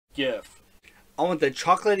GIF. I want the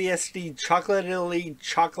chocolatiest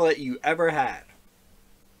chocolate you ever had.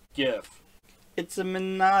 GIF. It's a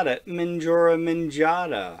Minata, Minjora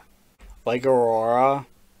Minjata. Like Aurora.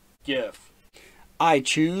 GIF. I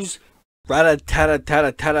choose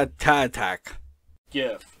Ratatata.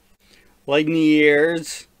 GIF. Like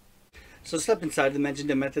Niers. So step inside the dimension,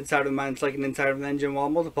 the method side of the mind, it's like an inside of an engine. While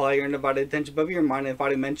multiply your undivided attention above your mind, and if I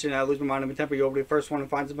dimension, I lose my mind and my temper. You'll be the first one who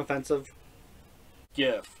finds them offensive.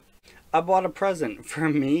 GIF. I bought a present for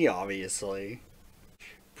me, obviously.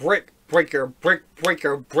 Brick breaker, brick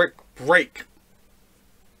breaker, brick break.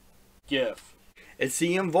 GIF. It's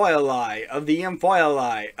the invoili of the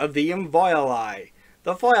invoili of the invoili.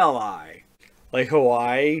 The foili. Like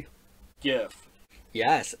Hawaii. GIF.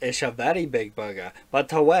 Yes, it's a very big burger, but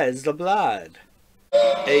where's the blood?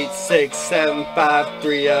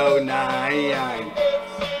 8675309.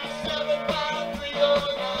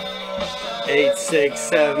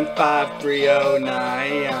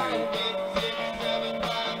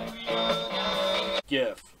 8675309.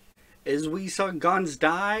 GIF. Is we saw guns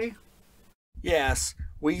die? Yes,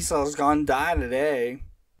 we saw guns die today.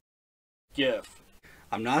 GIF.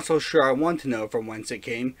 I'm not so sure I want to know from whence it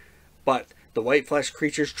came, but the white flesh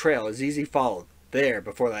creature's trail is easy followed. There,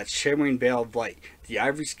 before that shimmering veil of light, the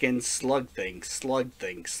ivory-skinned slug thing, slug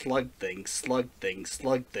thing, slug thing, slug thing,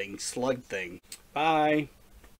 slug thing, slug thing. Bye.